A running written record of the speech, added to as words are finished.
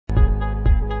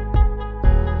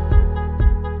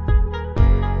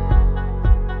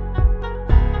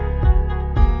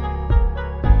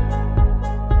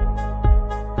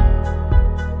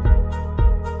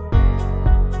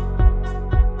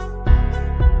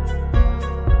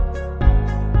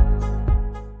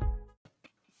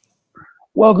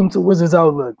Welcome to Wizards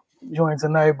Outlook. Joined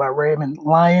tonight by Raymond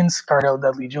Lyons, Cardell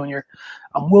Dudley Jr.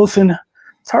 I'm Wilson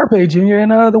Tarpe Jr.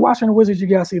 And the Washington Wizards, you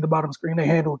guys see the bottom screen. They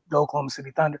handled the Oklahoma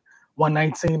City Thunder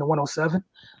 119 to 107.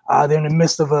 They're in the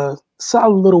midst of a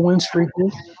solid little win streak here.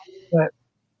 But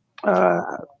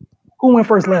who went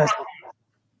first last?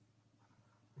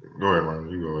 Go ahead, man.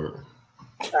 You go ahead.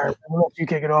 All right, we'll let you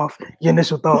kick it off. Your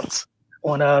initial thoughts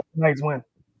on tonight's win.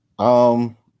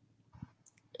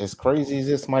 As crazy as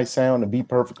this might sound, to be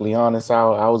perfectly honest,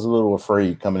 I was a little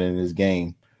afraid coming into this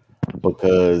game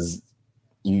because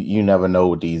you never know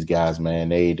with these guys, man.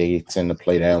 They tend to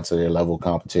play down to their level of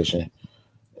competition,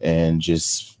 and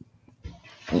just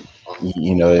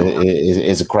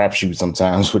it's a crapshoot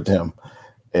sometimes with them.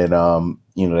 And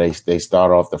they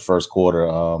start off the first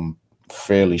quarter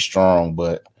fairly strong,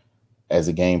 but as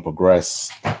the game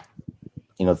progressed,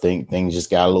 things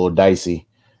just got a little dicey.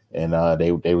 And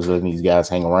they was letting these guys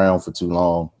hang around for too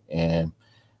long. And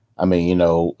I mean,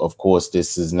 of course,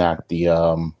 this is not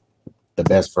the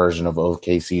best version of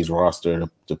OKC's roster,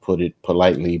 to put it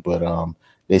politely, but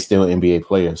they're still NBA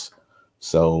players.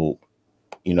 So,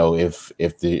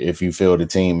 if you feel the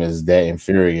team is that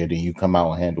inferior, then you come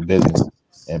out and handle business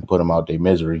and put them out their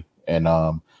misery. And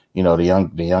the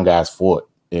young guys fought,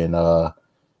 and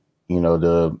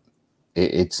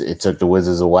it took the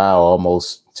Wizards a while,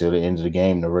 almost till the end of the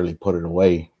game, to really put it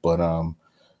away. But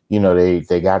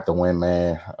they got the win,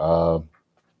 man.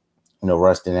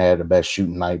 Rustin had the best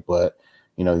shooting night, but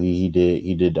he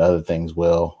did the other things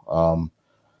well.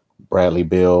 Bradley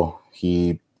Beal,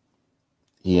 he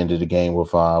ended the game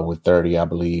with 30, I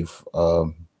believe.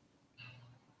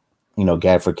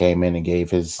 Gafford came in and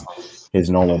gave his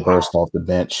normal burst off the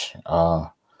bench.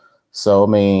 So I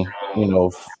mean,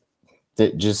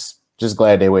 just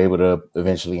glad they were able to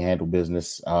eventually handle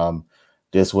business.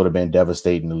 This would have been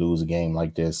devastating to lose a game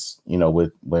like this,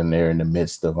 when they're in the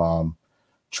midst of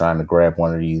trying to grab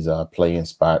one of these play-in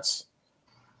spots.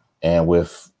 And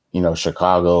with,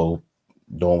 Chicago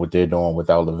doing what they're doing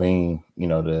without LaVine,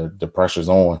 the pressure's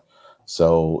on.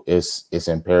 So it's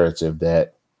imperative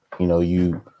that,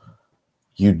 you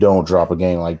don't drop a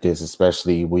game like this,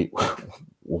 especially with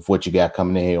what you got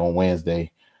coming in here on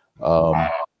Wednesday.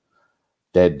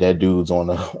 That dude's on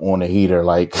the heater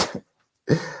like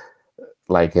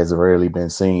has rarely been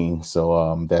seen.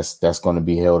 So that's going to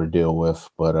be hell to deal with.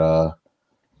 But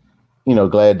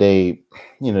glad they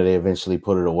eventually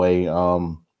put it away.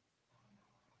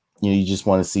 You just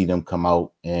want to see them come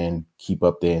out and keep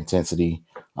up their intensity,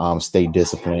 stay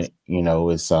disciplined.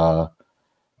 This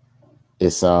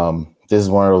is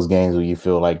one of those games where you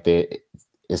feel like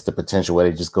it's the potential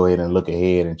where they just go ahead and look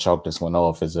ahead and chalk this one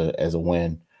off as a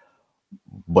win.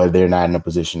 But they're not in a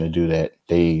position to do that.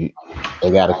 They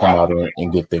got to come out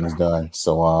and get things done.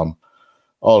 So, all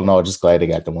in all, just glad they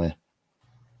got the win.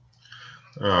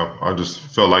 I just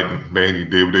felt like they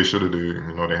did what they should have did.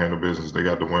 They handled business. They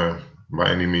got the win by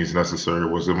any means necessary.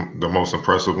 Was the most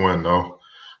impressive win, though.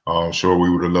 Sure, we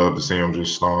would have loved to see them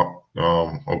just stomp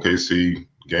OKC.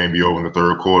 Game be over in the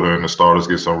third quarter, and the starters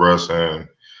get some rest, and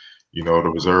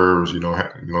the reserves,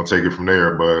 take it from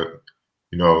there. But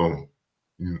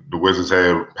the Wizards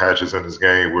had patches in this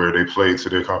game where they played to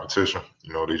their competition.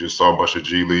 They just saw a bunch of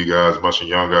G League guys, a bunch of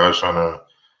young guys trying to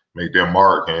make their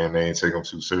mark, and they didn't take them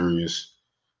too serious.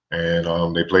 And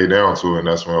they played down to it, and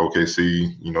that's when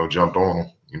OKC, jumped on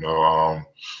them.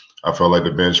 I felt like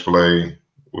the bench play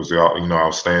was,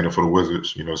 outstanding for the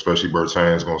Wizards, especially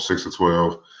Bertans going 6 of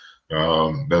 12.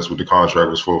 That's what the contract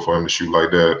was for him to shoot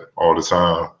like that all the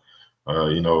time.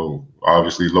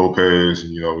 Obviously Lopez,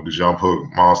 the jump hook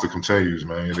monster continues,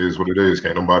 man. It is what it is.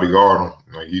 Can't nobody guard him.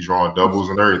 He drawing doubles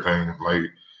and everything. Like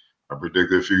I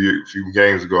predicted a few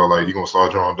games ago, like he gonna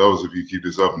start drawing doubles if you keep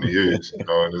this up in the years,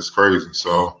 and it's crazy.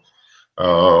 So,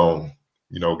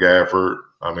 Gafford,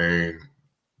 I mean,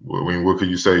 what could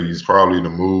you say? He's probably the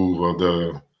move of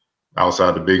the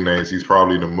outside the big names. He's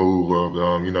probably the move of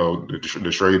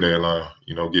the trade deadline.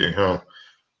 Getting him.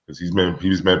 Because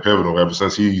he's been pivotal ever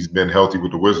since he's been healthy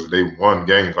with the Wizards. They won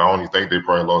games. I only think they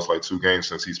probably lost like 2 games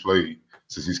since he's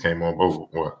came on board.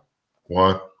 What?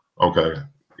 1? Okay,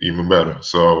 even better.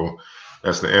 So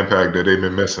that's the impact that they've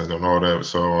been missing and all that.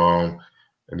 So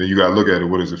and then you got to look at it.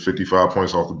 What is it? 55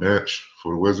 points off the bench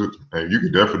for the Wizards, and you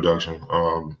get their production.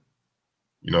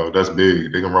 That's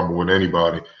big. They can rumble with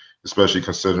anybody, especially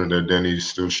considering that Denny's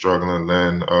still struggling.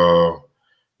 Then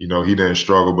he didn't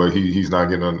struggle, but he's not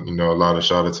getting a lot of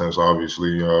shot attempts.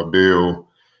 Obviously, Bill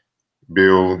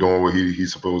doing what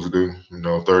he's supposed to do.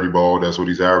 30 ball. That's what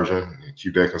he's averaging.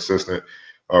 Keep that consistent.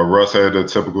 Russ had a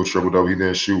typical triple double. He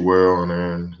didn't shoot well, and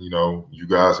then you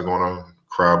guys are gonna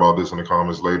cry about this in the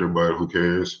comments later, but who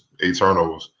cares? 8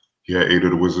 turnovers. He had 8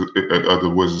 of the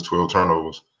Wizards 12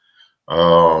 turnovers.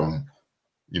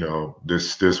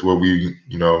 This what we,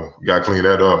 got to clean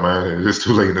that up, man. It's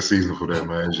too late in the season for that,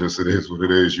 man. It is what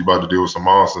it is. You about to deal with some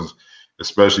monsters,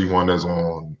 especially one that's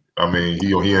on. I mean,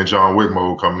 he and John Wick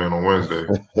mode coming in on Wednesday.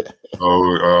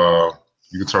 So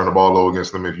you can turn the ball over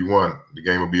against them if you want. The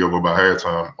game will be over by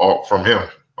halftime, all from him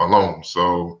alone.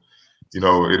 So,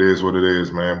 it is what it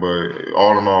is, man. But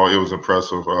all in all, it was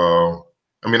impressive. Not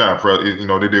impressive.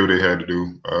 They did what they had to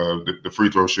do. The free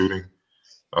throw shooting.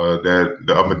 That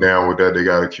the up and down with that, they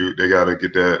gotta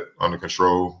get that under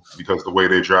control, because the way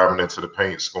they're driving into the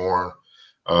paint, scoring,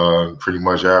 pretty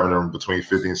much averaging between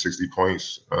 50 and 60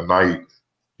 points a night,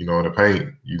 in the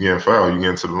paint, you getting fouled, you get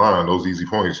into the line, those easy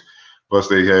points. Plus,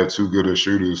 they had 2 good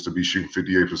shooters to be shooting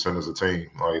 58% as a team.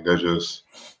 Like, that just,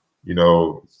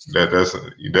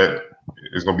 that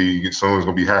is gonna be soon. It's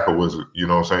gonna be Hacker Wizard. You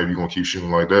know what I'm saying? If you're gonna keep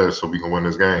shooting like that, so we can win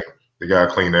this game, they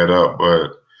gotta clean that up,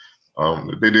 but.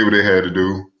 They did what they had to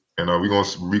do, and we're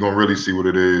gonna really see what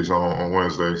it is on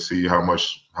Wednesday. See how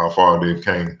far they've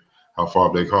came, how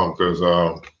far they come, because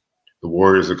the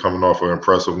Warriors are coming off an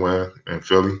impressive win in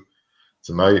Philly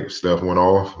tonight. Steph went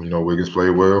off. Wiggins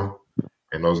played well,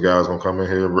 and those guys gonna come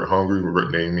in here hungry.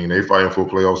 They fighting for a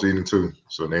playoff seeding too,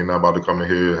 so they not about to come in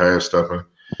here half stepping.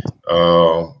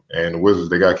 And the Wizards,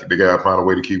 they got to find a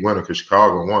way to keep winning, because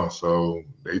Chicago won. So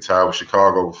they tied with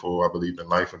Chicago for, I believe, the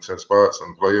 9th and 10th spots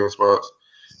and playoff spots,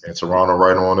 and Toronto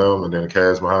right on them, and then the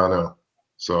Cavs behind them.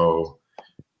 So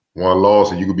one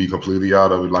loss and you could be completely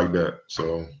out of it like that.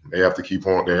 So they have to keep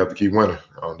on. They have to keep winning.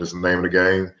 This is the name of the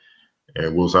game.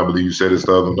 And Wilson, I believe you said this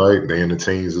the other night. They in the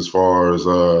teens as far as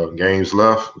games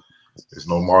left. There's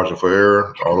no margin for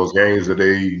error. All those games that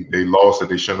they lost that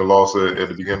they shouldn't have lost at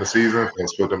the beginning of the season,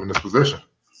 that's put them in this position.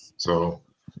 So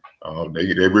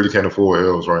they really can't afford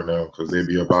L's right now, because they'd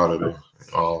be up out of there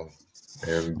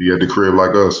and be at the crib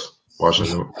like us watching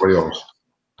the playoffs.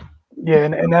 Yeah,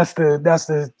 and that's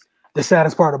the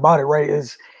saddest part about it, right?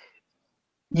 Is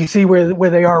you see where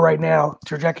they are right now.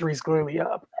 Trajectory is clearly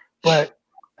up, but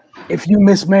if you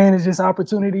mismanage this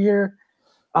opportunity here,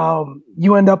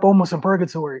 you end up almost in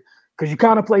purgatory, because you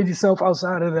kind of played yourself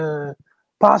outside of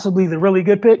possibly the really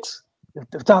good picks,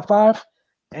 the top 5,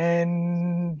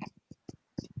 and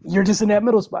you're just in that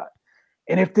middle spot.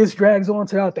 And if this drags on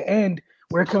to out the end,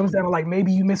 where it comes down to like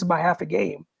maybe you miss it by half a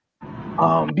game,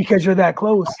 because you're that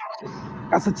close,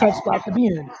 that's a tough spot to be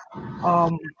in.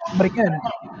 But again,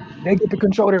 they get to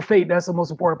control their fate. That's the most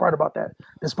important part about that.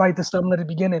 Despite the stumble at the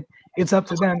beginning, it's up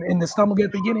to them. And the stumble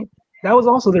at the beginning, that was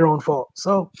also their own fault.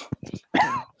 So,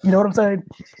 you know what I'm saying?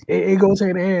 It goes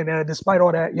hand in hand. Despite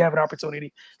all that, you have an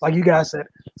opportunity. Like you guys said,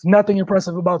 it's nothing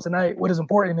impressive about tonight. What is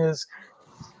important is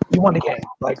you won the game.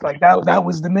 Like that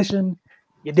was the mission.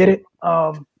 You did it.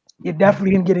 You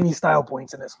definitely didn't get any style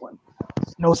points in this one.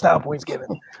 No style points given.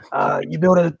 You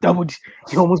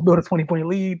almost built a 20-point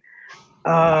lead.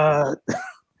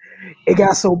 It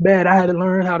got so bad I had to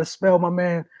learn how to spell my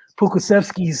man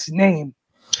Pokusevski's name.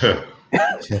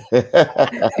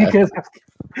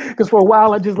 because for a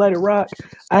while I just let it rock.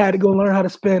 I had to go learn how to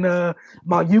spell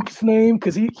Mayuk's name,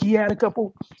 because he had a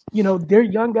couple, their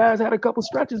young guys had a couple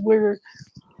stretches where,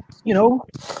 you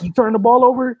turn the ball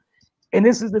over. And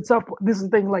this is the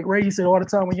thing, like Ray said all the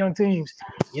time with young teams.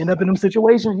 You end up in them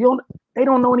situations, they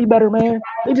don't know any better, man.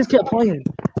 They just kept playing.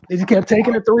 They just kept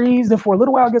taking the threes, and for a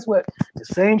little while, guess what? The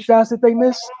same shots that they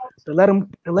missed to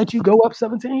let you go up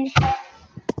 17,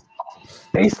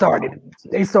 they started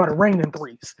raining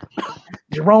threes.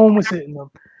 Jerome was hitting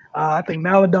them. I think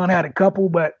Maladon had a couple,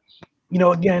 but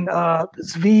again,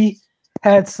 Svi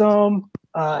had some.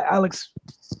 Alex,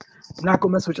 I'm not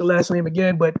gonna mess with your last name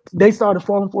again, but they started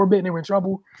falling for a bit and they were in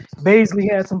trouble.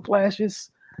 Baisley had some flashes.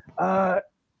 And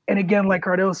again, like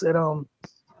Cardell said,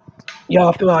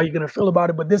 y'all feel how you're gonna feel about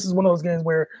it, but this is one of those games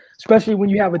where, especially when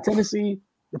you have a tendency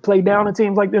to play down in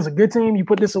teams like this, a good team, you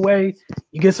put this away,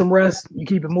 you get some rest, you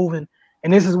keep it moving.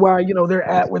 And this is why, they're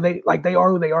at where they are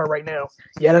who they are right now.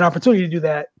 You had an opportunity to do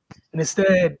that. And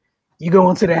instead, you go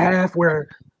into the half where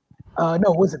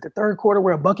was it the third quarter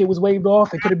where a bucket was waved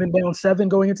off? It could have been down 7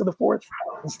 going into the 4th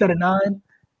instead of 9,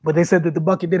 but they said that the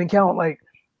bucket didn't count. Like,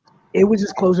 it was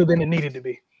just closer than it needed to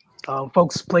be.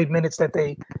 Folks played minutes that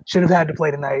they should have had to play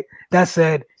tonight. That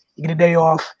said, you get a day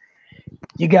off.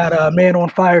 You got a man on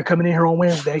fire coming in here on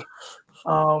Wednesday.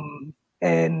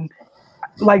 And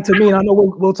like, to me, and I know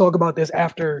we'll talk about this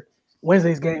after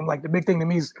Wednesday's game, like the big thing to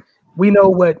me is we know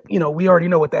what, we already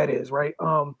know what that is, right?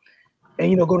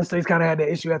 And, Golden State's kind of had that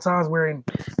issue at times where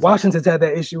Washington's had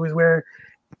that issue is where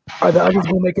are the others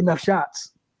going to make enough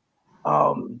shots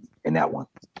in that one?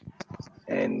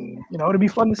 And, it'll be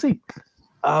fun to see.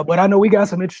 But I know we got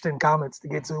some interesting comments to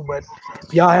get to. But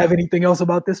if y'all have anything else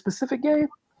about this specific game,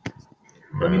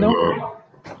 let me know.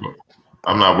 Look,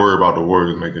 I'm not worried about the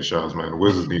Warriors making shots, man. The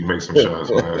Wizards need to make some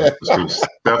shots, man.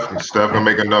 Steph can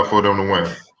make enough for them to win.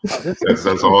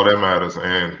 That's all that matters.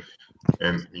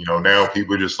 And you know, now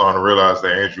people are just starting to realize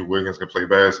that Andrew Wiggins can play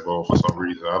basketball for some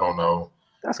reason. I don't know.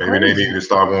 Maybe they need to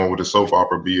stop going with the soap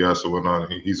opera BS or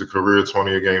whatnot. He's a career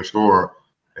 20-a-game scorer,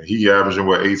 and he averaging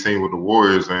 18 with the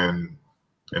Warriors, and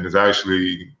is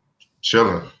actually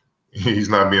chilling. He's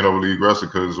not being overly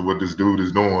aggressive because of what this dude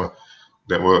is doing.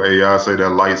 That what AI say, that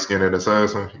light-skinned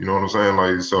assassin. You know what I'm saying?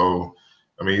 Like, so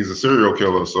I mean, he's a serial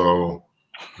killer. So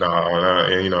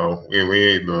and you know,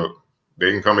 we ain't look.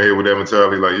 They can come in here with that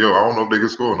mentality, like, yo, I don't know if they can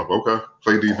score enough. Okay,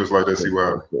 play defense like that, see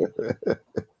what happens.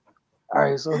 All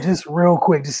right, so just real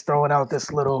quick, just throwing out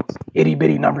this little itty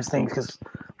bitty numbers thing because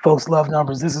folks love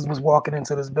numbers. This is what's walking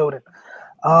into this building.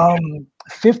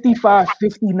 55,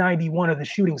 50, 91 of the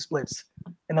shooting splits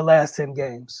in the last 10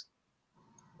 games.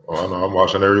 Oh, I know. I'm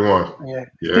watching every one. Yeah.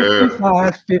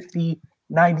 55, 50,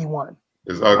 91.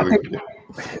 It's ugly.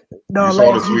 No, you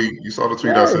saw the tweet. You saw the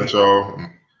tweet I sent y'all.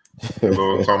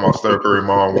 Talking about Steph Curry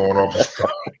mom going off.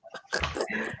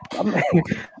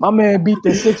 My man beat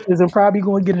the Sixers and probably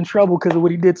going to get in trouble because of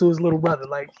what he did to his little brother.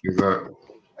 Like, exactly.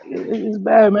 It's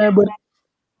bad, man. But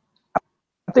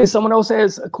I think someone else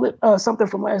has a clip, something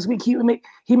from last week.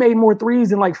 He made more threes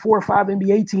than like 4 or 5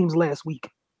 NBA teams last week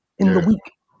in the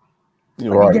week.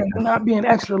 You're right. Again, not being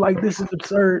extra like this is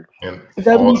absurd. And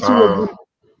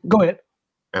go ahead.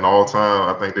 And all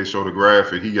time, I think they showed a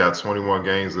graphic. He got 21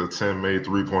 games of 10 made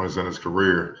 3-pointers in his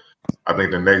career. I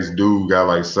think the next dude got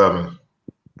like 7.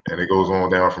 And it goes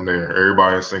on down from there.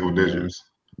 Everybody in single digits.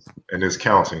 And it's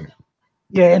counting.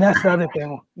 Yeah, and that's the other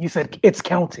thing. You said it's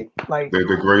counting. Like they're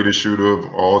the greatest shooter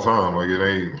of all time. Like, it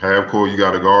ain't half court, you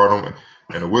got to guard them.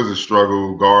 And the Wizards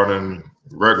struggle guarding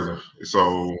regular.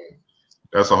 So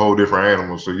that's a whole different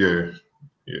animal. So, yeah.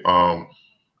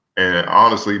 And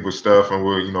honestly, with Steph and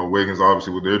with, Wiggins,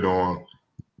 obviously what they're doing,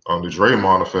 the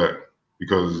Draymond effect,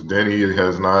 because Denny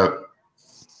has not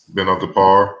been up to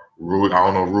par. Rui, I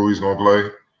don't know if Rui's going to play.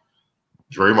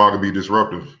 Draymond can be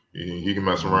disruptive. He can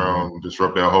mess around,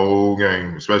 disrupt that whole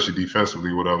game, especially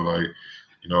defensively, whatever. Like,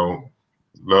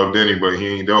 love Denny, but he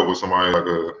ain't dealt with somebody like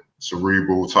a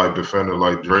cerebral type defender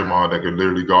like Draymond that could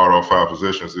literally guard all 5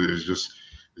 positions.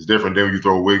 It's different than when you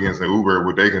throw Wiggins and Uber,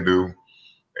 what they can do.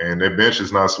 And their bench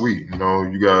is not sweet.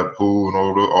 You got Poole and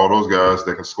all those guys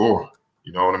that can score.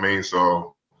 You know what I mean?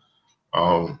 So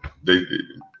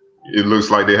it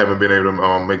looks like they haven't been able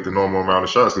to make the normal amount of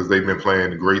shots because they've been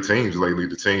playing great teams lately,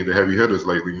 the heavy hitters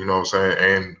lately, you know what I'm saying,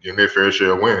 and getting their fair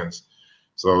share of wins.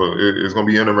 So it's going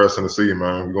to be interesting to see,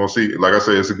 man. We're going to see, like I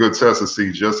said, it's a good test to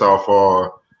see just how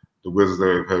far the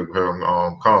Wizards have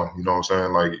come. You know what I'm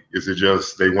saying? Like, is it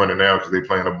just they winning now because they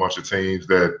playing a bunch of teams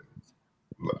that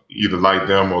either like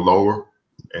them or lower,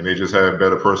 and they just have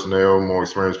better personnel, more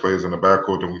experienced players in the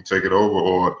backcourt than we take it over,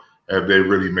 or have they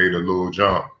really made a little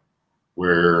jump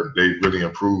where they really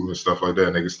improved and stuff like that,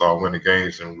 and they can start winning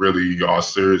games and really are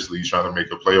seriously trying to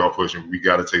make a playoff push, and we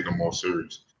got to take them more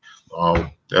serious.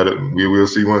 We will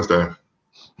see Wednesday.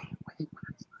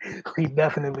 We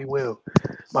definitely will.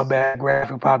 My bad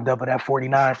graphic popped up at that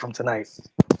 49 from tonight.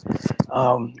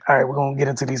 All right, we're going to get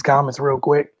into these comments real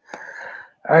quick.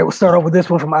 All right, we'll start off with this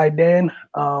one from Idan.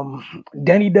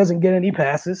 Denny doesn't get any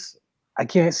passes. I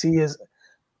can't see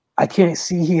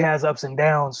he has ups and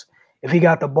downs. If he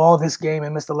got the ball this game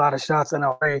and missed a lot of shots, then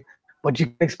okay. But you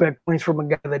can expect points from a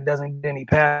guy that doesn't get any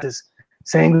passes.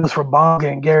 Same goes for Bonga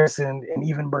and Garrison and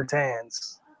even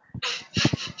Bertans.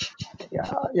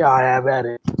 Yeah, I have at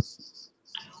it.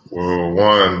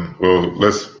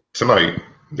 Tonight,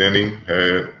 Denny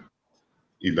had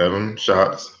 11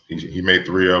 shots. He made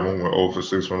 3 of them. Went 0 for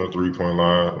 6 from the 3-point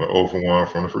line. Went 0 for 1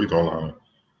 from the free throw line.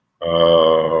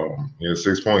 He had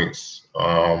 6 points.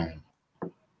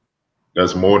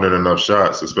 That's more than enough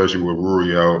shots, especially with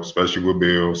Rui out, especially with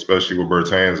Bill, especially with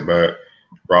Bertans back.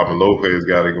 Robin Lopez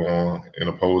got it going in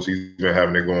the post. He's been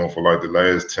having it going for like the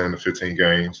last 10 to 15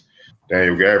 games.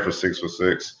 Daniel Gafford 6 for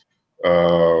 6.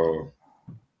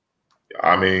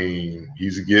 I mean,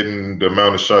 he's getting the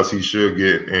amount of shots he should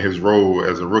get in his role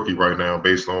as a rookie right now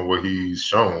based on what he's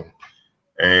shown.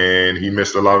 And he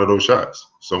missed a lot of those shots.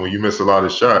 So when you miss a lot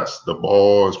of shots, the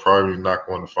ball is probably not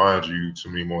going to find you too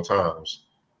many more times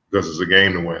because it's a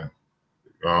game to win.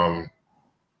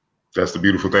 That's the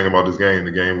beautiful thing about this game.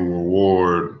 The game will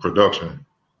reward production.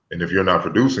 And if you're not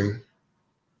producing,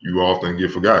 you often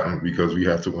get forgotten because we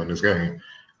have to win this game.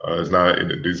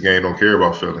 This game don't care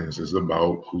about feelings. It's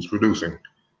about who's producing.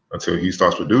 until he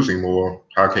starts producing more,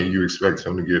 how can you expect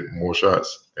him to get more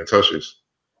shots and touches?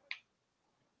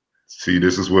 See,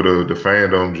 this is where the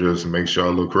fandom just makes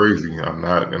y'all look crazy. I'm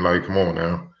not, and like, come on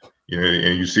now. You know,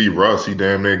 and you see Russ, he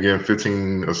damn near getting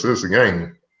 15 assists a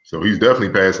game. So he's definitely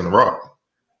passing the rock.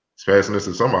 He's passing this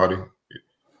to somebody.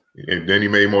 If then he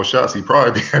made more shots, he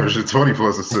probably be averaging 20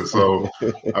 plus assists. So,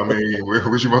 I mean,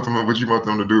 what you want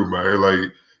them to do, man?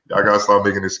 Like, y'all gotta stop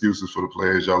making excuses for the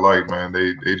players y'all like, man.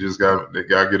 They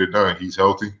gotta get it done. He's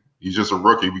healthy. He's just a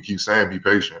rookie. We keep saying be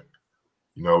patient.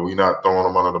 You know, we not throwing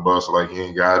him under the bus like he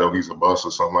ain't got it or he's a bust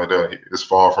or something like that. It's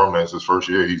far from that. It's his first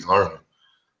year. He's learning.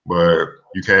 But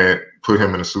you can't put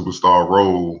him in a superstar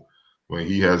role when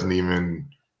he hasn't even,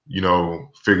 you know,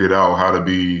 figured out how to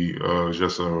be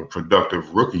just a productive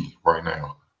rookie right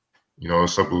now. You know,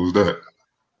 as simple as that.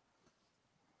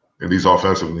 At least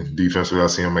offensively. Defensively, I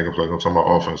see him making plays. I'm talking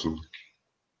about offensively.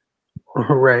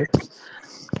 Right.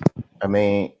 I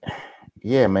mean,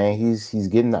 yeah, man, he's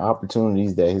getting the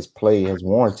opportunities that his play has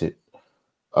warranted.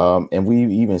 And we've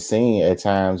even seen at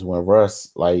times when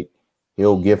Russ, like,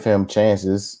 he'll give him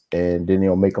chances and then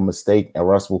he'll make a mistake and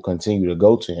Russ will continue to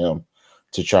go to him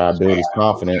to try to build his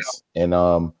confidence and,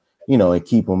 you know, and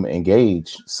keep him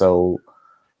engaged. So,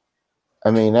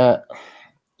 I mean,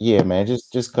 yeah, man,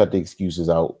 just cut the excuses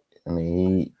out. I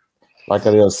mean, he, like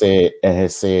Adele said and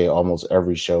has said almost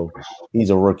every show, he's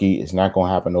a rookie. It's not going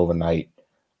to happen overnight.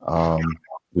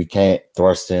 We can't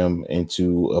thrust him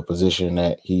into a position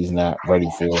that he's not ready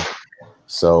for.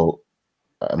 So,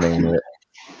 I mean,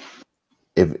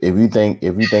 if you think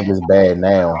it's bad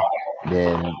now,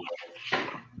 then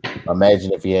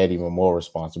imagine if he had even more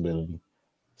responsibility.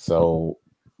 So,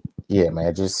 yeah,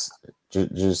 man, just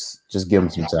give him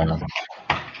some time.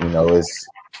 You know, it's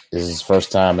his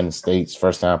first time in the States,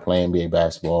 first time playing NBA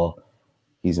basketball.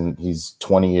 He's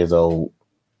 20 years old.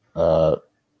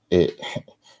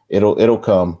 It'll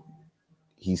come.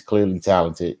 He's clearly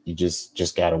talented. You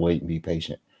just gotta wait and be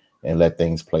patient and let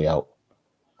things play out.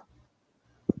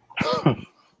 All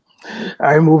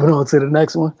right, moving on to the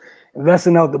next one.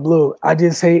 Investing out the blue. I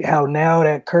just hate how now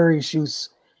that Curry shoots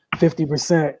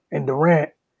 50% and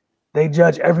Durant, they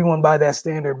judge everyone by that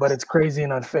standard, but it's crazy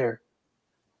and unfair.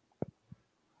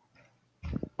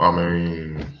 I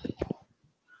mean,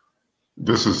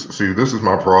 this is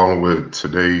my problem with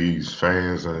today's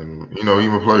fans and, you know,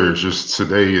 even players, just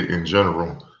today in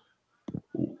general.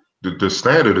 The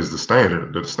standard is the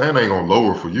standard. The standard ain't gonna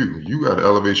lower for you. You got to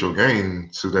elevate your game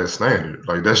to that standard.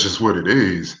 Like, that's just what it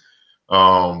is.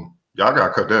 Y'all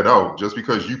gotta cut that out. Just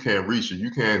because you can't reach it, you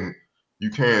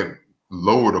can't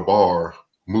lower the bar,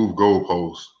 move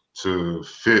goalposts to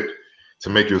fit to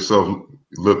make yourself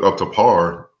look up to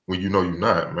par when you know you're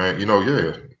not, man. You know,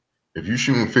 yeah. If you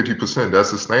shooting 50%,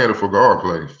 that's the standard for guard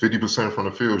play. 50% from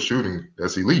the field shooting,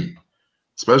 that's elite.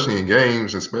 Especially in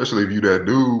games, especially if you that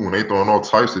dude, when they throwing all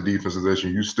types of defenses at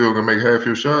you, you still gonna make half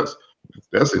your shots.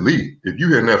 That's elite. If you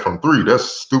hitting that from three, that's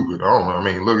stupid. I don't know. I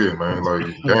mean, look at it, man. Like,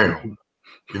 damn.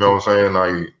 You know what I'm saying?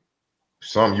 Like,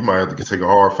 some you might have to take a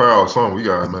hard foul. Some we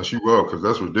gotta mess you up because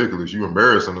that's ridiculous. You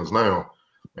embarrassing us now,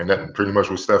 and that pretty much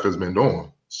what Steph has been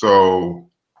doing. So,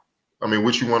 I mean,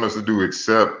 what you want us to do?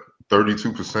 Accept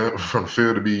 32% from the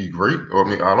field to be great? I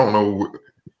mean, I don't know.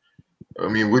 I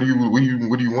mean, what do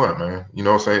you want, man? You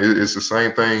know what I'm saying? It's the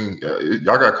same thing.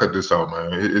 Y'all got to cut this out,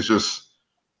 man. It's just,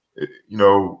 you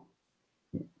know,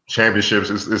 championships,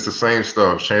 it's the same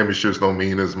stuff. Championships don't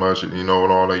mean as much, you know,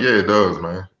 and all that. Yeah, it does,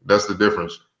 man. That's the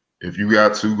difference. If you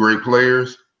got two great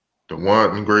players, the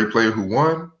one great player who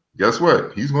won, guess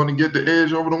what? He's going to get the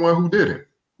edge over the one who didn't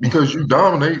because you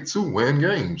dominate to win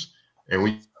games. And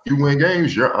when you win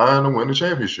games, you're eyeing to win the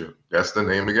championship. That's the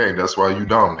name of the game. That's why you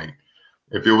dominate.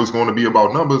 If it was going to be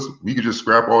about numbers, we could just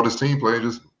scrap all this team play and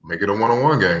just make it a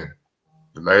one-on-one game.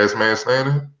 The last man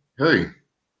standing, hey,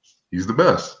 he's the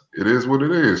best. It is what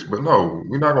it is. But no,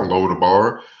 we're not going to lower the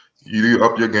bar. Either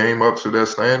up your game up to that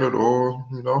standard or,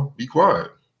 you know, be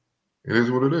quiet. It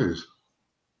is what it is.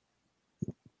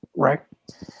 Right.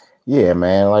 Yeah,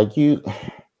 man. Like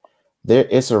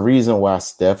it's a reason why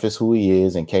Steph is who he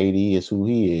is and KD is who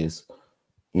he is.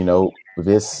 You know,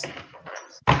 this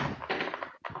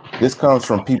comes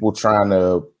from people trying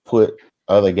to put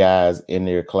other guys in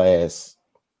their class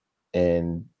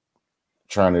and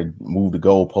trying to move the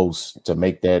goalposts to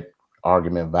make that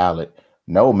argument valid.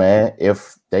 No, man,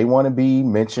 if they want to be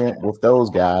mentioned with those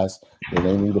guys, then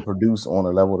they need to produce on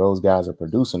the level those guys are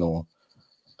producing on.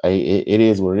 It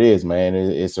is what it is, man.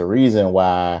 It's a reason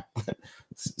why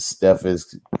Steph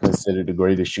is considered the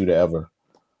greatest shooter ever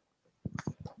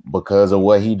because of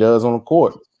what he does on the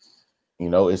court. You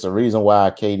know, it's a reason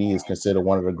why KD is considered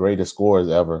one of the greatest scorers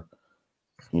ever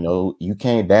You know, you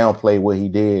can't downplay what he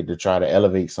did to try to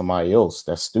elevate somebody else.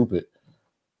 That's stupid.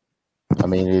 I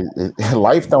mean,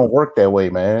 life don't work that way,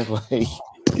 man. Like,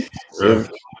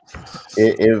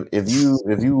 if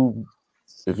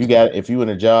you in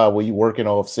a job where you working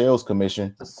off sales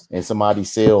commission and somebody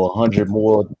sell 100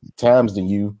 more times than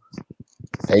you,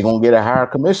 they gonna get a higher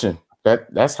commission.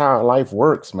 That's how life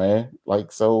works, man.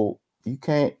 Like, so you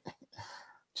can't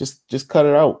just cut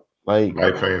it out. Like,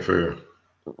 life ain't fair.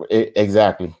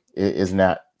 Exactly. It's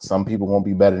not. Some people won't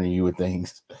be better than you with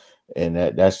things, and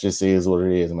that's just is what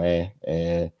it is, man.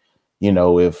 And you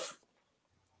know, if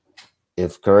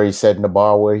Curry's setting the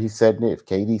bar where he's setting it, if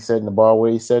KD's setting the bar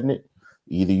where he's setting it,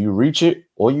 either you reach it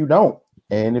or you don't.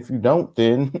 And if you don't,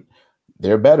 then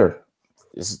they're better.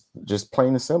 It's just plain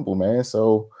and simple, man.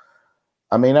 So,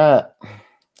 I mean, I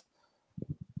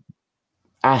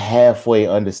halfway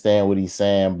understand what he's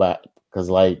saying, but because,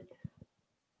 like,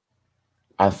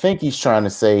 I think he's trying to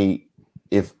say,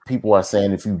 if people are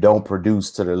saying if you don't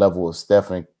produce to the level of Steph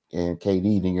and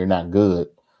KD, then you're not good,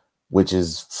 which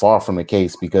is far from the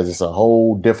case, because it's a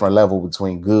whole different level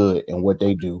between good and what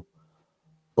they do.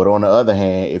 But on the other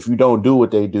hand, if you don't do what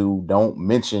they do, don't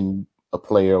mention a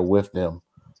player with them,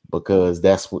 because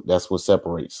that's what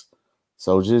separates.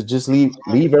 So just leave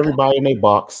everybody in their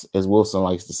box, as Wilson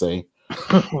likes to say.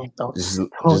 Don't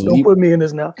put me in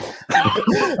this now.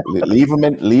 leave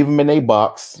them in their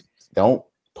box. Don't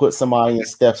put somebody in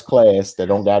Steph's class that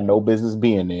don't got no business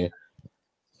being there,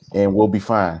 and we'll be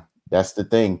fine. That's the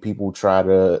thing. People try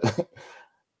to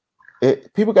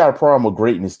people got a problem with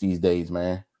greatness these days,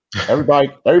 man.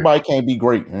 Everybody can't be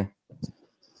great, man.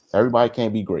 Everybody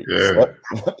can't be great. Yeah.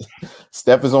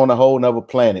 Steph is on a whole nother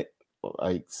planet.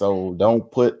 Like, so don't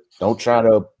try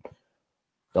to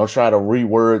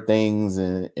reword things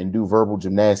and do verbal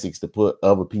gymnastics to put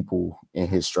other people in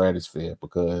his stratosphere,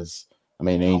 because I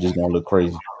mean, they ain't just gonna look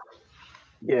crazy.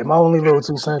 Yeah, my only little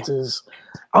 2 cents is,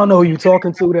 I don't know who you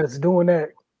talking to that's doing that.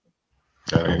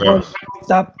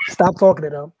 Stop talking to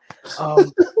them.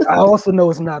 I also know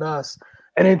it's not us.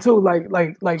 And then too, like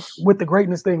with the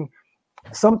greatness thing,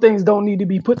 some things don't need to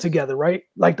be put together, right?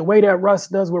 Like the way that Russ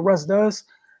does what Russ does.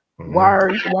 Mm-hmm.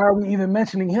 Why are we even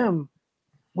mentioning him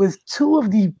with 2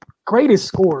 of the greatest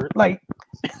scorers, like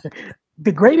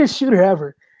the greatest shooter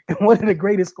ever and one of the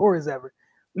greatest scorers ever?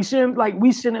 We shouldn't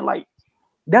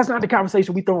that's not the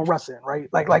conversation we throwing Russ in, right?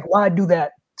 Like why do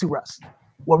that to Russ?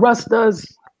 What Russ does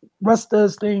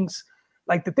things,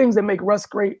 like the things that make Russ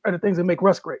great are the things that make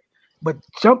Russ great. But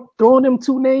throwing them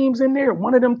 2 names in there,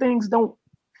 one of them things don't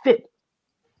fit,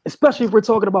 especially if we're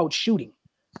talking about shooting.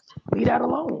 Leave that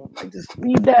alone. Like, just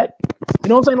leave that. You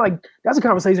know what I'm saying? Like, that's a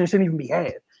conversation that shouldn't even be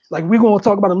had. Like, we're going to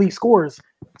talk about elite scorers.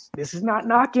 This is not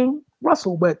knocking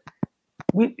Russell, but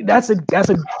that's a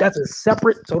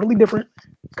separate, totally different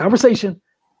conversation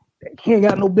that he ain't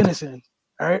got no business in.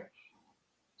 All right.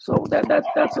 So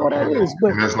that's all that is.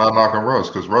 But and that's not knocking Russ,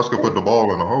 because Russ could put the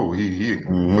ball in the hole. He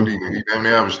damn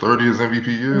near averaged 30 his MVP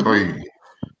year. Like,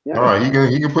 he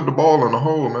can put the ball in the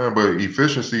hole, man. But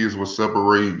efficiency is what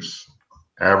separates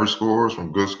average scorers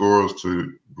from good scorers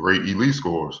to great elite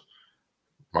scorers.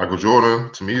 Michael Jordan,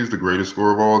 to me, is the greatest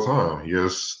scorer of all time. He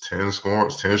has 10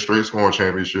 straight scoring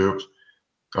championships.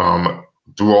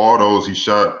 Through all those, he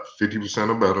shot 50%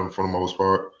 or better for the most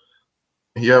part.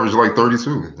 He averaged like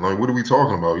 32. Like, what are we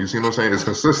talking about? You see what I'm saying? It's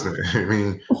consistent. I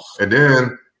mean, and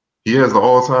then he has the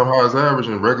all-time highest average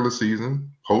in regular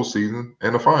season, postseason,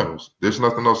 and the finals. There's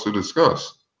nothing else to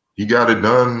discuss. He got it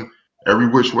done every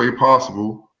which way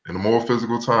possible in a more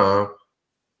physical time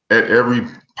at every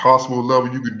possible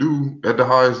level you could do at the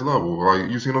highest level.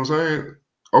 Like, you see what I'm saying?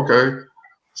 Okay.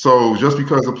 So just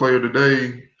because a player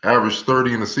today averaged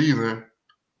 30 in the season,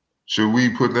 should we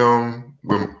put them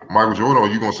with Michael Jordan, or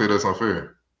are you going to say that's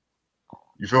unfair?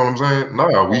 You feel what I'm saying?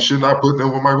 No, we should not put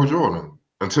them with Michael Jordan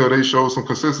until they show some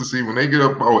consistency. When they get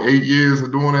up about 8 years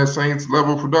of doing that Saints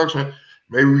level of production,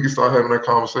 maybe we can start having that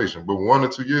conversation. But 1 or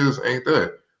 2 years ain't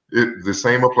that. The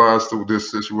same applies to this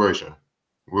situation.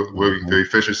 With the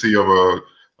efficiency of a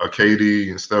KD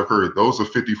and Steph Curry, those are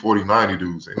 50, 40, 90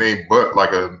 dudes. And they ain't but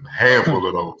like a handful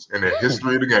of those in the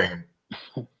history of the game.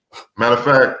 Matter of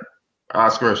fact, I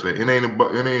scratch that. It ain't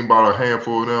about a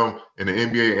handful of them in the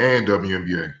NBA and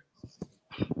WNBA.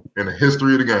 In the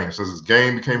history of the game, since this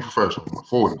game became professional in the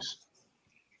 40s.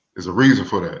 There's a reason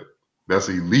for that. That's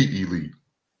elite.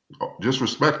 Just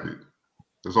respect it.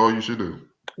 That's all you should do.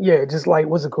 Yeah, just like,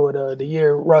 what's it called? The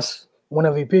year Russ won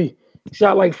MVP. He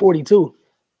shot like 42.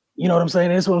 You know what I'm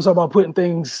saying? That's what I'm talking about, putting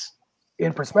things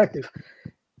in perspective.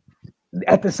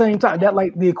 At the same time, that,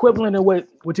 like, the equivalent of what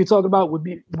you're talking about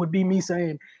would be me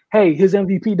saying, hey, his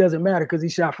MVP doesn't matter because he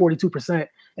shot 42%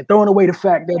 and throwing away the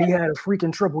fact that he had a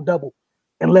freaking triple-double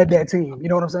and led that team. You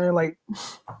know what I'm saying? Like,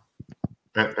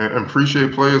 and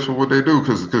appreciate players for what they do,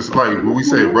 because like what we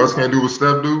say, Russ can't do what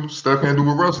Steph do, Steph can't do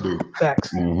what Russ do. Facts.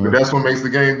 But that's what makes the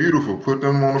game beautiful. Put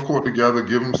them on the court together,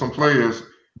 give them some players,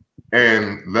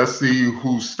 and let's see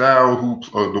whose style,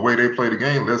 the way they play the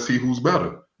game. Let's see who's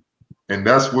better, and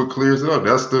that's what clears it up.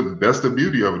 That's the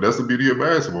beauty of it. That's the beauty of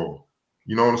basketball.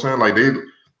 You know what I'm saying? Like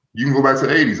you can go back to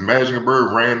the '80s. Magic and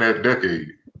Bird ran that decade.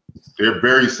 They're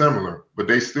very similar, but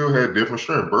they still had different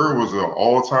strength. Bird was an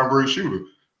all-time great shooter.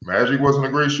 Magic wasn't a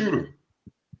great shooter,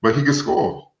 but he could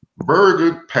score. Bird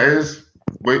could pass,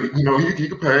 but he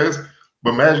could pass.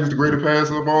 But Magic is the greatest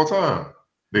passer of all time.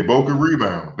 They both could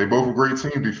rebound. They both were great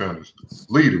team defenders,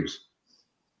 leaders.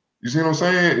 You see what I'm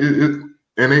saying?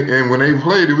 And when they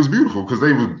played, it was beautiful because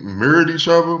they mirrored each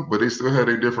other, but they still had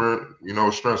their different,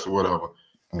 strengths or whatever.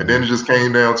 And then it just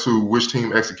came down to which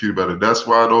team executed better. That's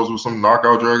why those were some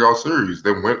knockout, drag-out series.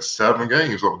 They went 7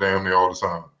 games up damn near all the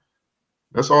time.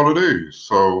 That's all it is.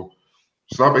 So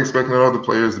stop expecting other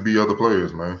players to be other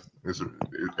players, man.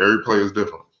 Every player is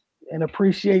different. And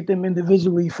appreciate them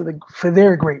individually for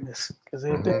their greatness, because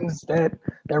there are things that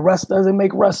Russ doesn't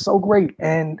make Russ so great.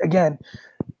 And again,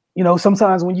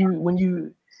 sometimes when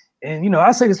you and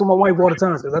I say this to my wife all the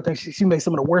time because I think she makes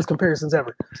some of the worst comparisons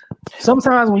ever.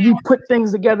 Sometimes when you put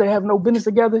things together that have no business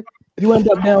together, you end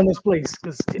up down this place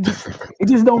because it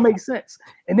just don't make sense.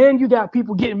 And then you got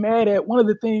people getting mad at one of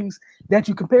the things that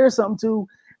you compare something to,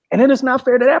 and then it's not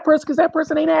fair to that person because that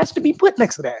person ain't asked to be put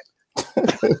next to that.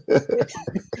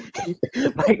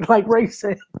 like Ray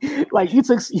said, like you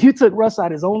took Russ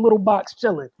out his own little box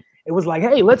chilling. It was like,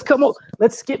 hey, let's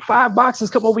get 5 boxes,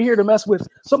 come over here to mess with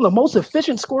some of the most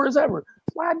efficient scorers ever.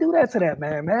 Why do that to that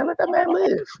man? Let that man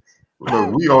live.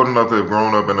 Look, we old enough to have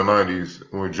grown up in the 90s.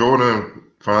 When Jordan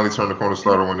finally turned the corner,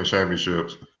 started winning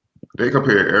championships, they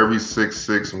compared every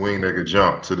 6'6" wing that could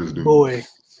jump to this dude. Boy.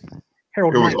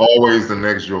 Harold Miner. Was always the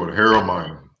next Jordan. Harold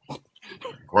Miner,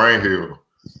 Ryan Hill,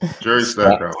 Jerry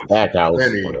Stackhouse. And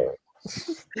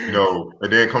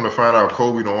then come to find out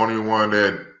Kobe the only one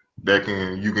that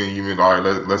you can even, all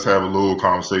right, let's have a little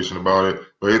conversation about it.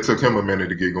 But it took him a minute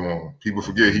to get going. People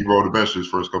forget he rode the bench his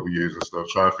first couple of years and stuff,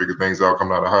 trying to figure things out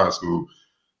coming out of high school.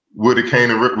 What we came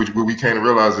to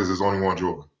realize is there's only one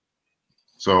Jordan.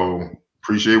 So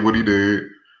appreciate what he did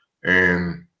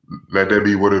and let that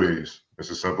be what it is. It's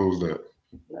as simple as that.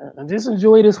 And just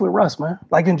enjoy this with Russ, man.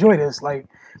 Like, enjoy this. Like,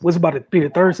 what's about to be the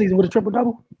 3rd season with a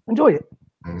triple-double? Enjoy it.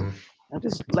 Mm-hmm. And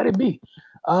just let it be.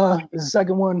 This is the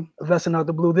second one, investing out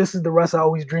the blue. This is the Russ I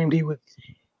always dreamed he would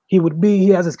be. He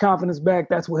has his confidence back.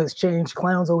 That's what has changed.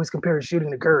 Clowns always compare his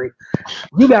shooting to Curry.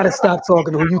 You got to stop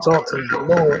talking to who you talk to.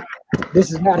 Lord,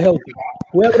 this is not healthy.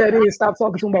 Whoever that is, stop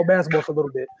talking to him about basketball for a little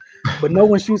bit. But no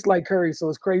one shoots like Curry, so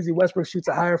it's crazy. Westbrook shoots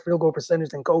a higher field goal percentage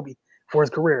than Kobe for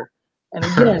his career. And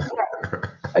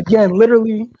again,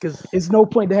 literally, because it's no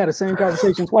point to have the same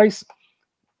conversation twice.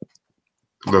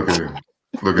 Look at him.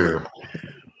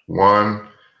 One,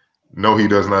 no, he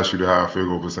does not shoot a higher field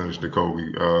goal percentage than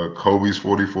Kobe. Kobe's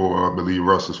 44, I believe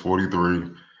Russ is 43,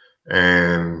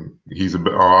 and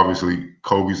obviously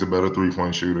Kobe's a better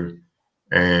 3-point shooter.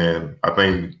 And I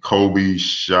think Kobe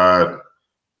shot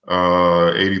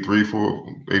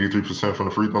 83% from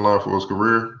the free throw line for his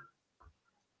career.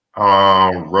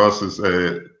 Russ is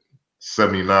at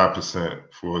 79%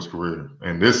 for his career,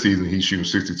 and this season he's shooting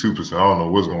 62%. I don't know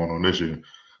what's going on this year,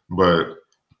 but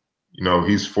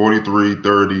he's 43,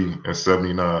 30, and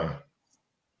 79.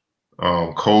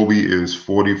 Kobe is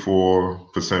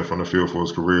 44% from the field for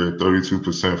his career,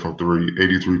 32% from 3,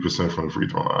 83% from the free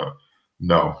throw line.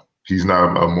 No, he's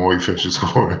not a more efficient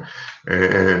scorer,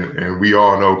 and we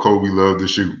all know Kobe loved to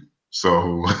shoot.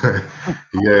 So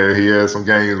he had some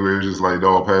games where it was just like,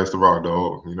 dog, pass the rock,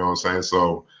 dog. You know what I'm saying?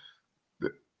 So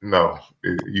no,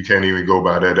 you can't even go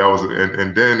by that. That was,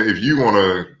 and then if you want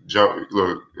to jump,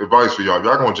 look, advice for y'all: if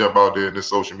y'all gonna jump out there in this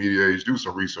social media age, do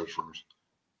some research first,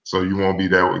 so you won't be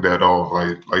that off.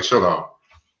 Like shut up,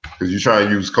 because you try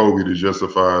and use Kobe to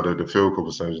justify the field goal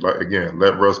percentage. Like, again,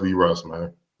 let Russ be Russ,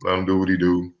 man. Let him do what he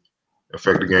do,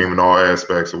 affect the game in all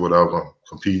aspects or whatever,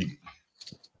 compete,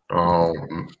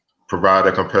 provide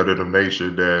a competitive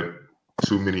nature that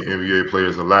too many NBA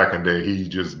players are lacking. That he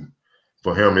just,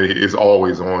 for him, it's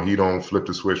always on. He don't flip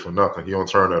the switch for nothing. He don't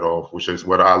turn that off, which is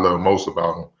what I love most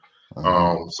about him.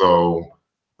 So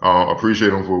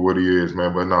appreciate him for what he is,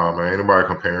 man. But nah, man, anybody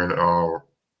comparing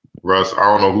Russ, I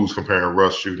don't know who's comparing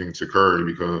Russ shooting to Curry,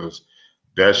 because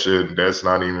that's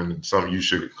not even something you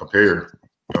should compare.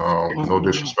 No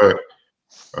disrespect.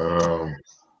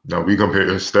 Now we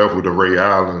compare Steph with the Ray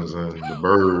Allens and the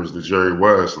Birds, the Jerry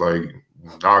West. Like,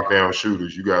 knockdown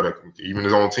shooters. You got even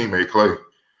his own teammate Clay.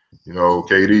 You know,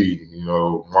 KD. You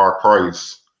know, Mark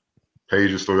Price,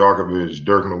 Peja Stojakovic,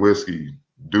 Dirk Nowitzki.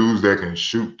 Dudes that can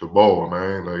shoot the ball,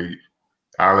 man. Like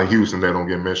Allen Houston, that don't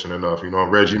get mentioned enough. You know,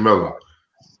 Reggie Miller.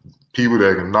 People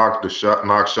that can knock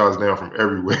shots down from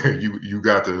everywhere. You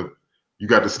got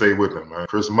to stay with them, man.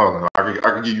 Chris Mullin. I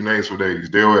can give you names for days.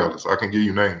 Dale Ellis. I can give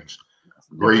you names.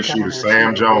 Great shooter.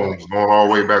 Sam Jones, going all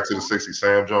the way back to the 60s.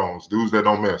 Sam Jones. Dudes that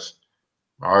don't miss.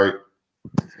 All right.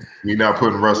 We're not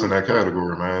putting Russ in that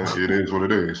category, man. It is what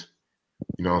it is.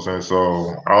 You know what I'm saying?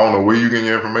 So I don't know where you get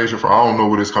your information from. I don't know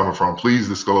where this coming from. Please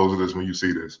disclose this when you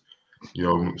see this. You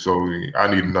know, so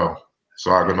I need to know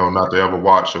so I can know not to ever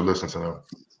watch or listen to them.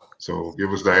 So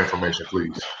give us that information,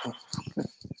 please.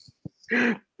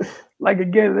 Like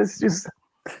again, let's just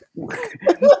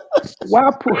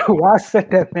why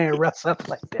set that man Russ up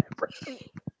like that, bro?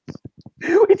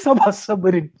 We talking about some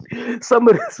of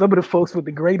the folks with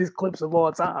the greatest clips of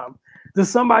all time. There's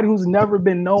somebody who's never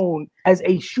been known as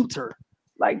a shooter.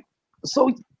 Like,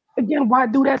 so again, why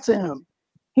do that to him?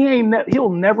 He'll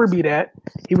never be that.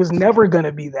 He was never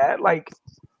gonna be that. Like,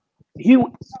 he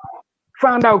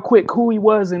found out quick who he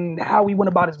was and how he went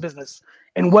about his business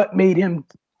and what made him,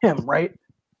 right?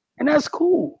 And that's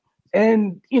cool.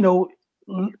 And, you know,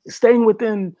 staying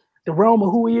within the realm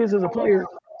of who he is as a player,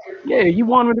 yeah, you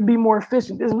want him to be more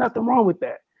efficient. There's nothing wrong with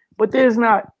that. But there's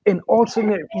not an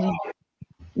alternate.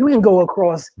 You can go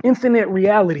across infinite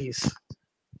realities.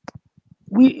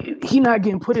 He not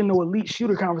getting put in no elite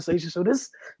shooter conversation. So this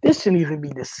shouldn't even be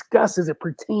discussed as it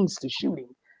pertains to shooting.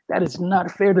 That is not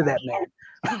fair to that man.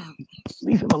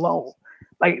 Leave him alone.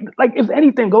 Like if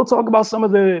anything, go talk about some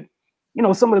of the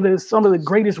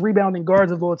greatest rebounding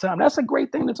guards of all time. That's a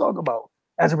great thing to talk about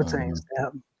as it pertains to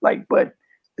him. Like, but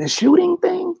the shooting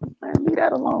thing, man, leave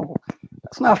that alone.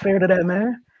 That's not fair to that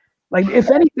man. Like,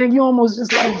 if anything, you almost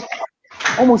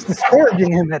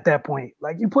disparaging him at that point.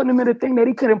 Like, you putting him in a thing that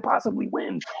he couldn't possibly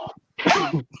win.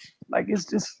 Like, it's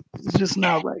just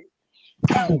not right.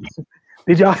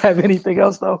 Did y'all have anything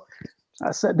else though?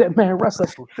 I said that man Russ up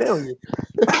for failure.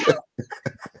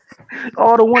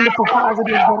 All the wonderful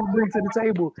positives that he brings to the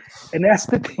table, and that's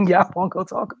the thing y'all won't go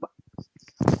talk about.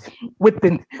 With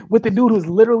the dude who's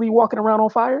literally walking around on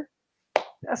fire.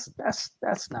 That's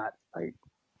not like,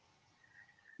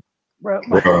 bro.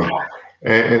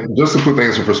 And just to put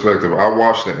things in perspective, I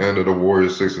watched the end of the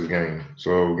Warriors-Sixers game.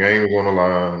 So game was on the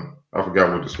line. I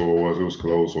forgot what the score was. It was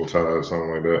close or tied or something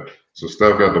like that. So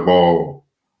Steph got the ball.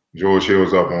 George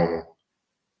Hill's up on him.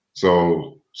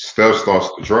 So Steph starts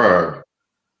to drive.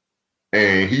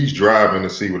 And he's driving to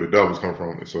see where the doubles come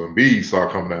from. So Embiid saw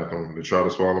coming after him to try to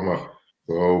swallow him up.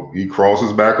 So he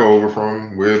crosses back over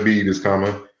from where Embiid is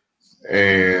coming.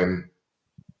 And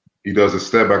he does a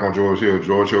step back on George Hill.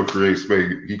 George Hill creates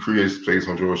space. He creates space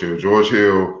on George Hill. George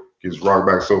Hill gets rocked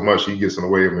back so much he gets in the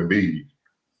way of Embiid.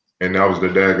 And that was the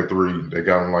dagger three. They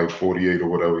got him like 48 or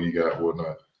whatever he got,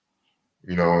 whatnot.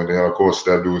 You know, and then of course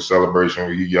Steph do a celebration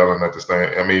where he yelling at the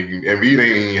stand. I mean, Embiid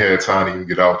ain't even had time to even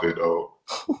get out there though.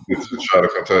 To try to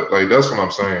contest. Like, that's what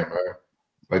I'm saying, man.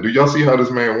 Like, do y'all see how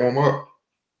this man warm up?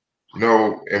 You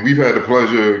know, and we've had the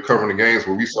pleasure of covering the games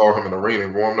where we saw him in the arena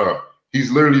and warming up.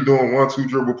 He's literally doing 1-2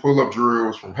 dribble pull-up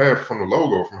drills from the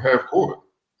logo, from half court.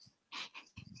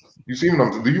 You see what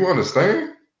I'm? Do you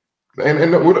understand?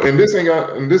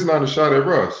 And this not a shot at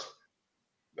Russ.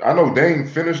 I know Dame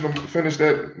finished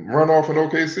that run off in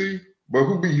OKC, but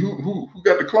who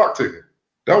got the clock ticking?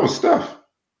 That was Steph.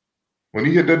 When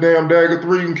he hit that damn dagger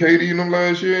three and KD in them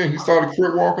last year, and he started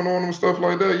crip walking on them and stuff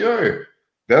like that. Yeah,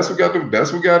 that's what got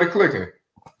it clicking.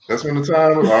 That's when the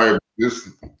time was all right. This,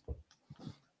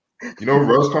 you know,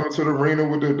 Russ coming to the arena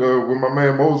with with my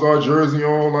man Mozart jersey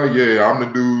on. Like, yeah, I'm the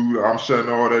dude. I'm shutting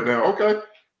all that down. Okay,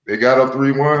 they got up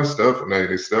 3-1 stuff,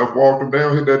 and Steph walked him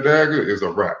down, hit that dagger. It's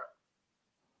a wrap.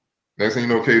 Next thing you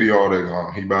know, KD all that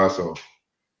gone. He by himself.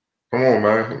 Come on,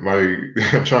 man.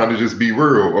 Like, I'm trying to just be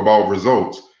real about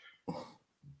results.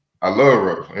 I love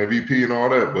Russ, MVP and all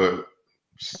that, but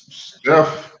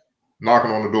Steph knocking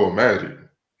on the door of Magic,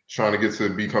 trying to get to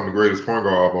become the greatest point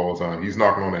guard of all time. He's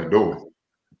knocking on that door.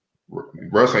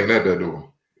 Russ ain't at that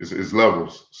door. It's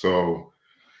levels. So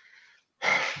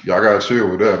y'all gotta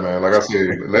chill with that, man. Like I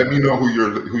said, let me know who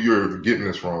you're getting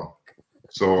this from,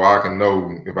 so I can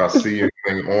know if I see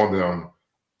anything on them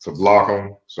to block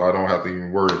them, so I don't have to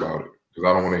even worry about it, because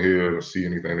I don't want to hear or see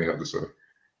anything they have to say.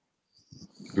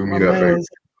 Do me that favor.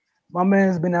 My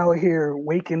man's been out here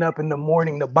waking up in the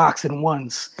morning to boxing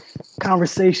ones.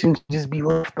 Conversations just be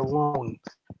left alone.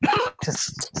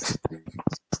 just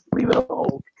leave it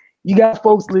alone. You got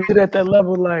folks living at that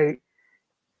level, like,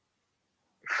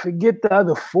 forget the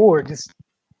other 4. Just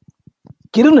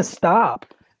get him to stop.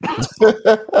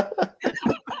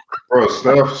 Bro,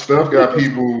 Steph got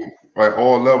people at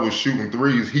all levels shooting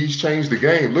threes. He's changed the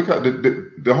game. Look how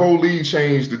the whole league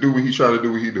changed to do what he tried to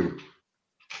do what he do.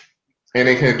 And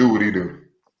they can't do what he do.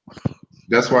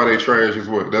 That's why they trash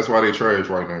that's why they trash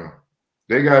right now.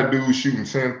 They got dudes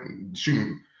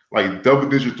shooting like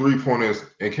double-digit 3-pointers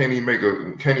and can't he make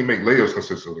layups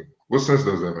consistently. What sense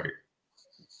does that make?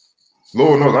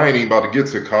 Lord knows I ain't even about to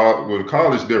get to college. Well,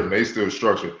 college different. They still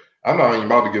structured. I'm not even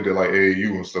about to get to like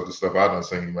AAU and stuff. The stuff I done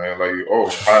seen, man. Like,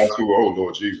 high school. Oh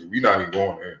Lord Jesus, we not even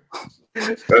going there.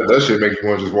 That shit make you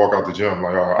want to just walk out the gym.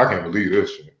 Like, oh, I can't believe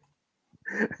this shit.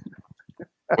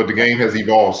 But the game has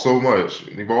evolved so much.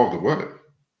 Evolved to what?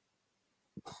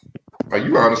 Like,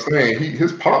 you understand?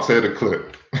 His pops had a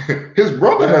clip. His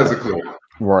brother has a clip.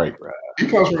 Right. He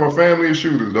comes from a family of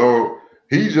shooters, dog.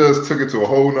 He just took it to a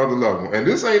whole nother level. And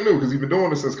this ain't new because he's been doing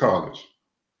this since college.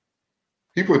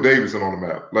 He put Davidson on the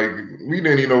map. Like, we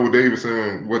didn't even know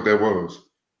what that was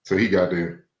till he got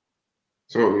there.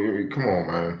 So, come on,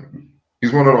 man.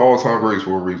 He's one of the all-time greats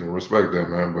for a reason. Respect that,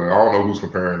 man. But I don't know who's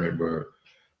comparing it, but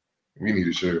we need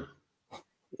to share.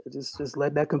 Just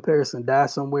let that comparison die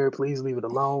somewhere. Please leave it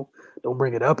alone. Don't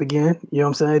bring it up again. You know what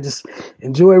I'm saying? Just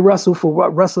enjoy Russell for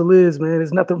what Russell is, man.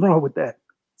 There's nothing wrong with that.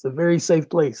 It's a very safe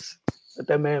place. Let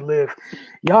that man live.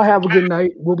 Y'all have a good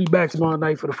night. We'll be back tomorrow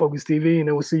night for the Focus TV, and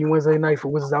then we'll see you Wednesday night for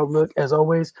Wizards Outlook. As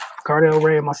always, Cardell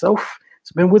Ray and myself.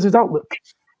 It's been Wizards Outlook.